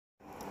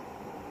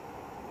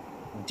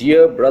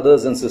Dear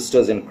brothers and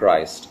sisters in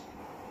Christ,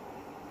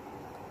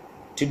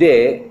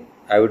 today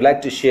I would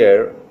like to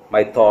share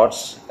my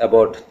thoughts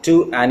about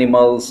two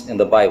animals in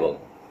the Bible,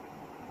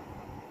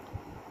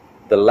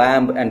 the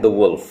lamb and the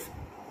wolf.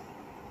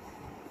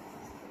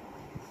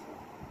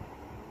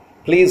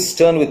 Please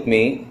turn with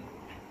me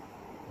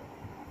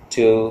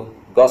to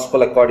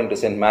Gospel according to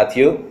St.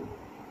 Matthew,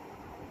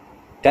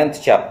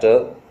 10th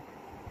chapter,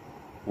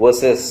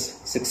 verses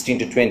 16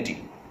 to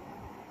 20.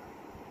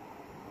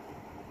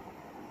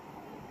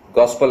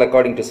 Gospel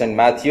according to St.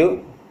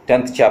 Matthew,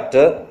 10th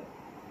chapter,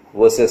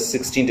 verses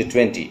 16 to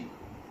 20.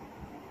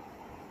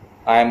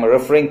 I am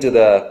referring to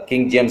the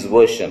King James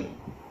Version.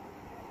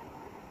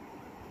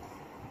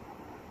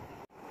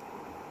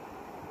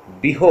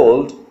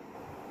 Behold,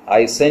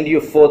 I send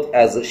you forth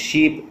as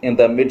sheep in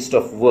the midst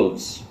of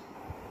wolves.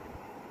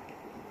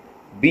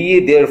 Be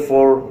ye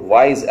therefore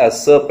wise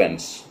as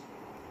serpents,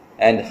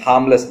 and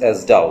harmless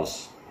as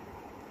doves.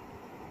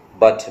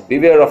 But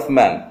beware of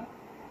men,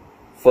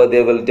 for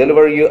they will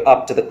deliver you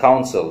up to the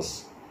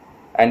councils,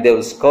 and they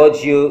will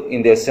scourge you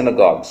in their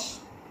synagogues.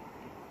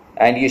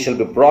 And ye shall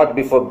be brought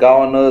before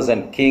governors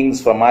and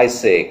kings for my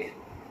sake,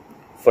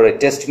 for a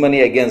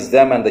testimony against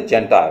them and the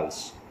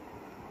Gentiles.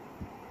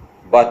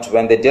 But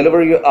when they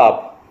deliver you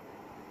up,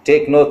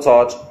 take no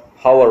thought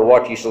how or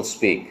what ye shall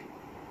speak.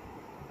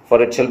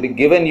 For it shall be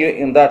given you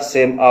in that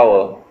same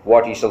hour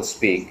what ye shall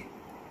speak.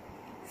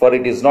 For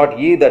it is not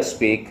ye that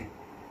speak,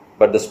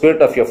 but the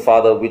Spirit of your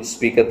Father which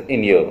speaketh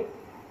in you.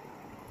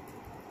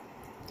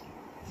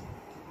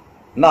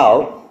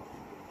 Now,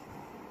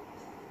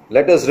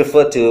 let us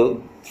refer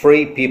to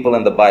three people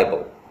in the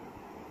Bible.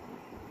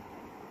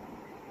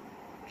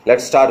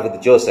 Let's start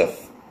with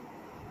Joseph.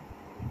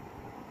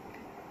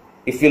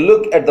 If you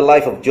look at the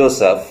life of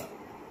Joseph,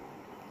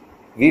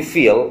 we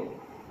feel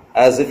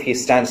as if he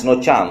stands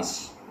no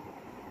chance.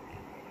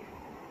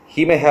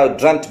 He may have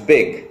dreamt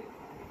big,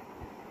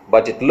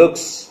 but it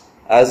looks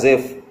as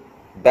if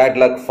bad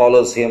luck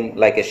follows him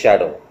like a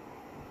shadow.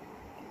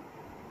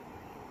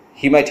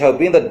 He might have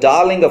been the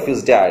darling of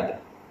his dad,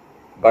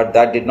 but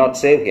that did not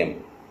save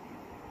him.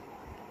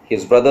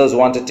 His brothers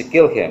wanted to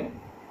kill him.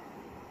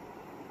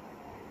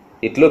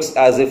 It looks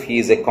as if he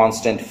is a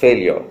constant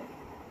failure.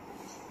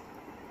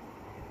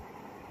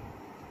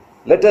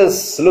 Let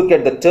us look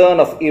at the turn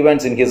of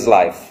events in his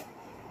life.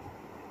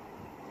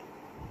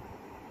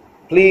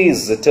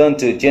 Please turn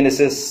to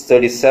Genesis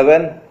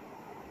 37.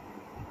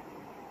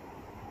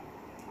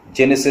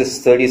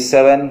 Genesis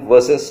 37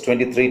 verses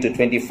 23 to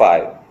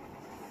 25.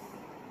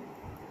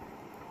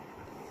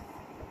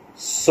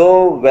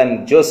 So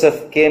when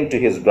Joseph came to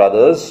his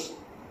brothers,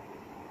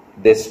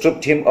 they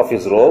stripped him of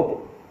his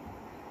robe,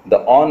 the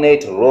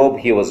ornate robe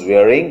he was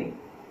wearing,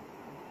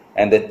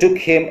 and they took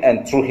him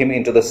and threw him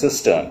into the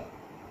cistern.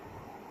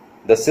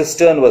 The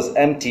cistern was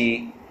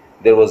empty,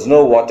 there was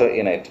no water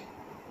in it.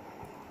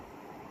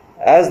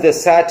 As they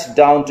sat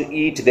down to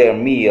eat their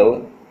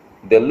meal,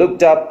 they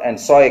looked up and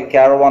saw a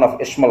caravan of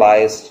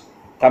Ishmaelites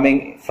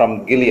coming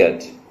from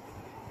Gilead.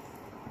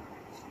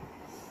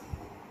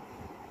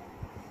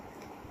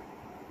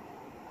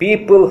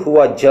 People who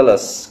are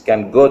jealous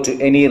can go to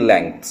any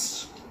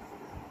lengths.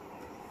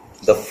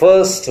 The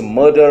first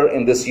murder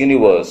in this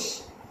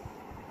universe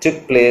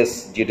took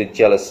place due to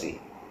jealousy.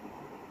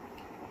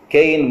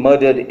 Cain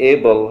murdered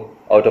Abel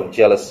out of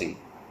jealousy.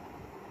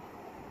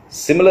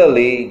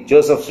 Similarly,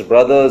 Joseph's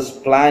brothers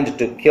planned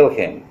to kill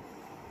him.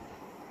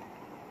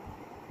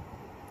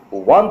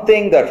 One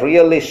thing that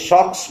really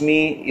shocks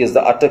me is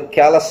the utter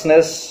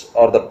callousness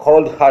or the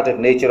cold-hearted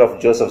nature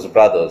of Joseph's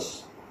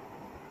brothers.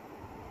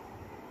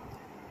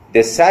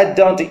 They sat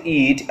down to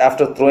eat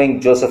after throwing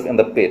Joseph in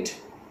the pit.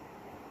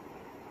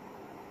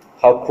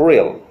 How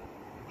cruel,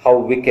 how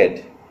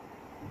wicked.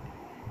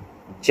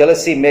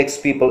 Jealousy makes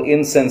people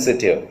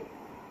insensitive.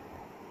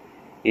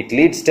 It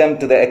leads them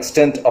to the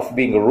extent of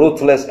being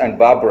ruthless and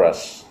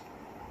barbarous.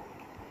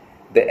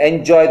 They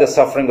enjoy the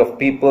suffering of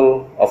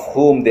people of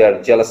whom they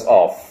are jealous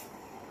of.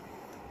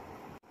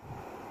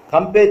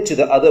 Compared to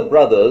the other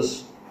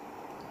brothers,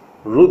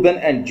 Reuben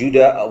and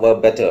Judah were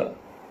better.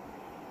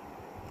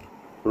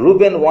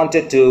 Reuben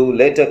wanted to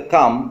later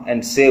come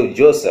and save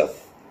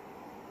Joseph,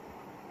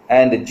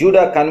 and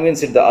Judah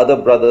convinced the other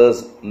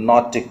brothers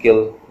not to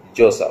kill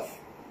Joseph.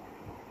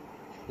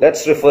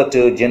 Let's refer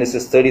to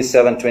Genesis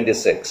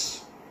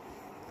 37:26.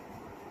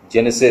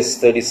 Genesis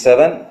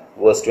 37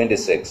 verse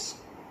 26.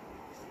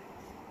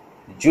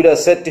 Judah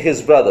said to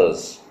his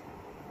brothers,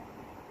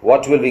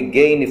 "What will we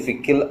gain if we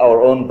kill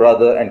our own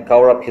brother and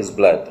cover up his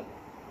blood?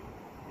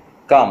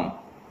 Come,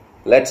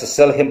 let's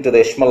sell him to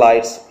the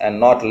Ishmaelites and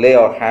not lay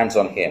our hands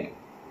on him.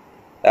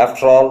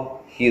 After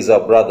all, he is our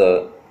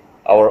brother,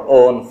 our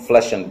own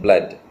flesh and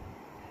blood."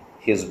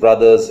 His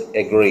brothers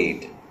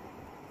agreed.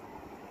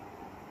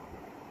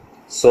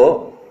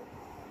 So,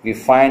 we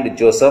find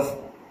Joseph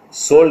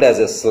sold as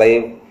a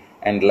slave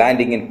and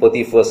landing in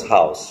Potiphar's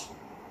house.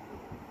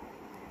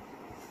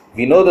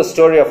 We know the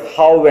story of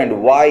how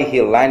and why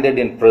he landed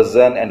in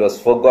prison and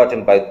was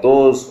forgotten by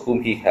those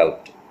whom he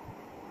helped.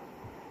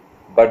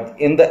 But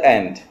in the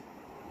end,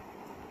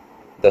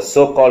 the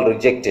so-called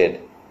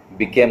rejected,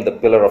 became the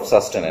pillar of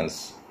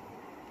sustenance.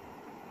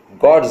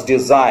 God's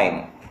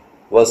design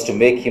was to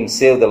make him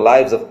save the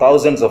lives of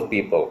thousands of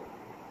people.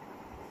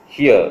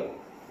 Here,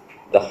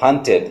 the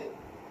hunted,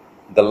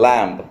 the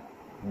lamb,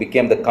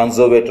 became the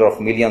conservator of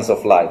millions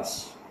of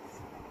lives.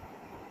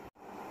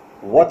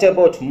 What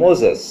about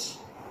Moses?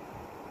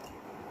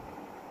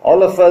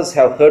 All of us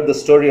have heard the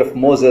story of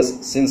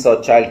Moses since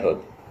our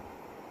childhood.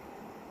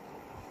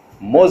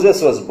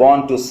 Moses was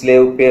born to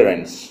slave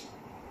parents.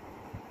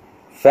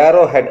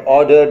 Pharaoh had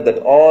ordered that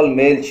all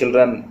male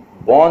children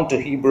born to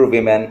Hebrew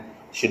women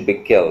should be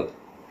killed.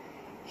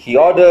 He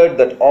ordered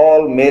that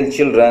all male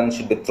children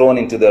should be thrown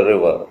into the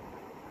river.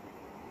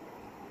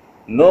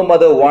 No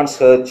mother wants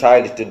her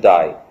child to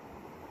die.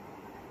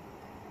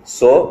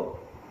 So,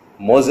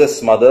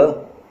 Moses'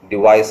 mother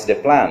devised a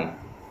plan.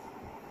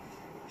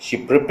 She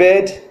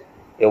prepared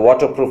a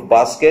waterproof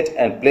basket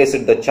and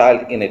placed the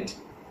child in it.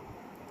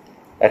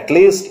 At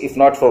least, if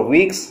not for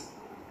weeks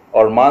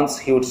or months,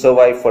 he would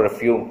survive for a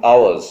few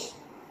hours.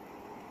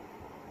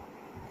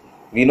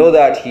 We know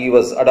that he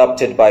was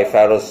adopted by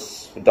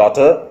Pharaoh's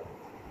daughter.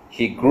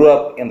 He grew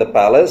up in the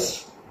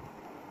palace,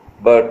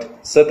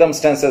 but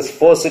circumstances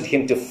forced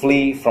him to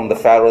flee from the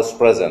Pharaoh's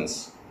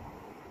presence.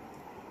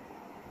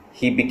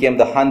 He became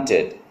the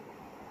hunted.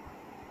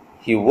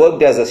 He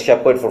worked as a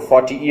shepherd for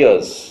 40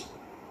 years.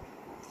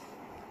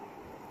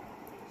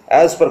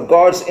 As per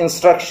God's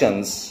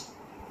instructions,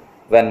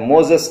 when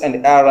Moses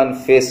and Aaron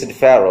faced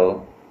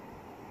Pharaoh,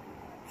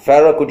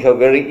 Pharaoh could have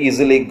very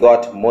easily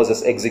got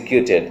Moses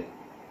executed,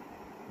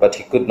 but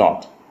he could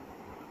not.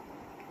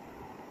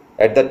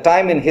 At that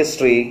time in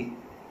history,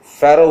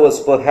 Pharaoh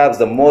was perhaps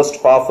the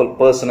most powerful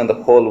person in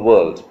the whole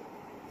world.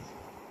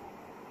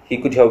 He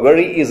could have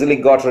very easily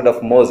got rid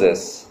of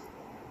Moses,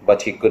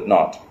 but he could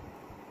not.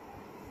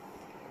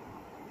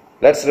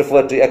 Let's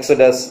refer to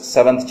Exodus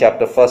 7th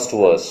chapter, 1st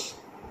verse.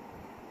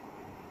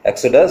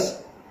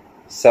 Exodus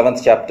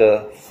 7th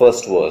chapter,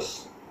 1st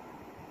verse.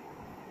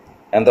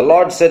 And the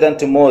Lord said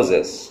unto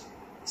Moses,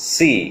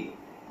 See,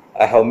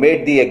 I have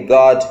made thee a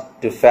god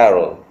to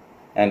Pharaoh,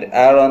 and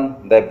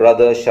Aaron thy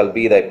brother shall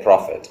be thy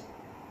prophet.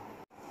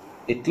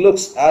 It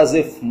looks as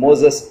if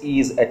Moses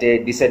is at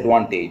a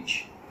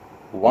disadvantage.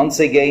 Once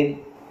again,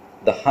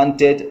 the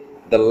hunted,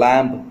 the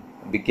lamb,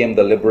 became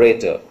the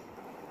liberator.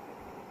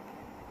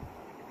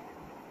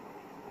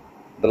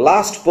 The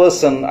last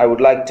person I would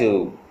like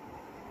to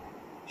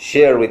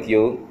share with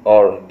you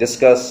or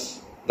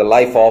discuss the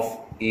life of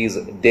is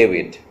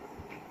David.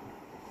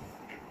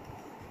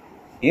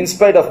 In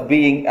spite of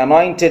being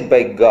anointed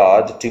by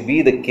God to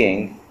be the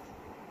king,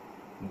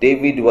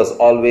 David was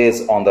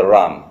always on the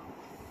run.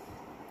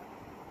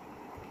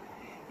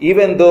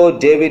 Even though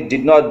David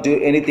did not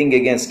do anything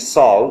against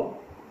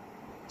Saul,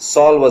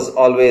 Saul was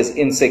always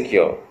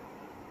insecure.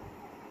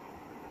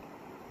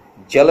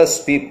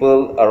 Jealous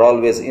people are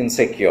always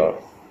insecure.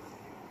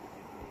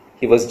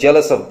 He was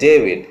jealous of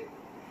David.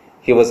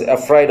 He was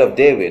afraid of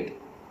David.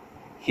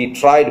 He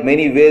tried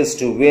many ways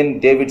to win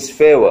David's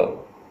favor.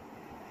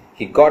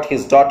 He got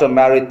his daughter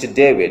married to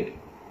David.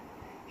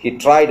 He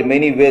tried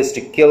many ways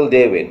to kill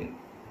David.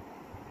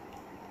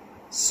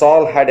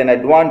 Saul had an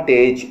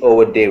advantage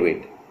over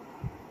David.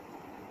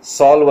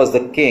 Saul was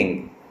the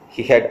king.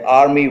 He had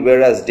army,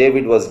 whereas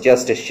David was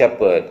just a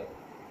shepherd.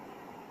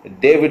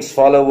 David's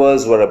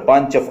followers were a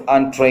bunch of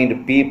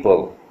untrained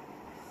people.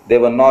 They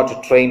were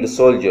not trained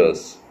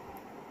soldiers.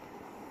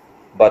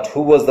 But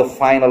who was the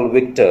final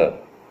victor?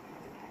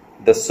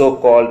 The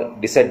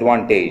so-called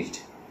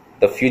disadvantaged,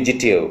 the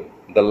fugitive,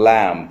 the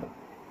lamb.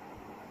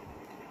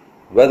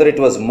 Whether it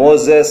was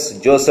Moses,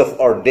 Joseph,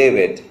 or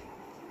David,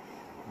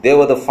 they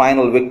were the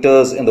final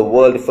victors in the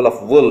world full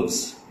of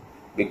wolves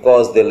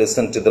because they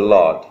listened to the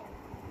Lord.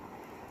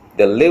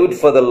 They lived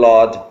for the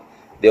Lord.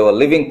 They were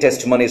living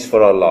testimonies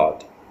for our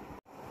Lord.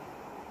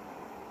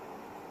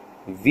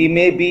 We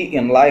may be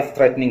in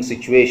life-threatening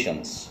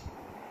situations.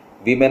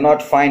 We may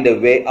not find a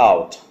way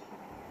out.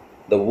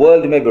 The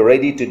world may be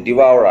ready to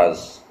devour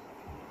us.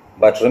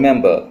 But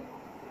remember,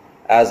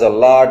 as a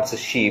Lord's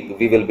sheep,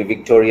 we will be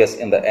victorious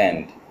in the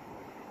end.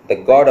 The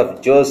God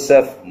of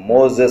Joseph,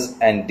 Moses,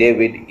 and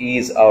David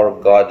is our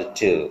God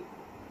too.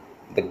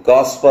 The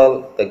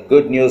gospel, the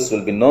good news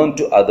will be known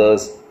to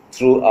others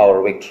through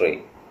our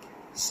victory.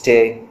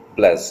 Stay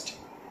blessed.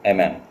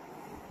 Amen.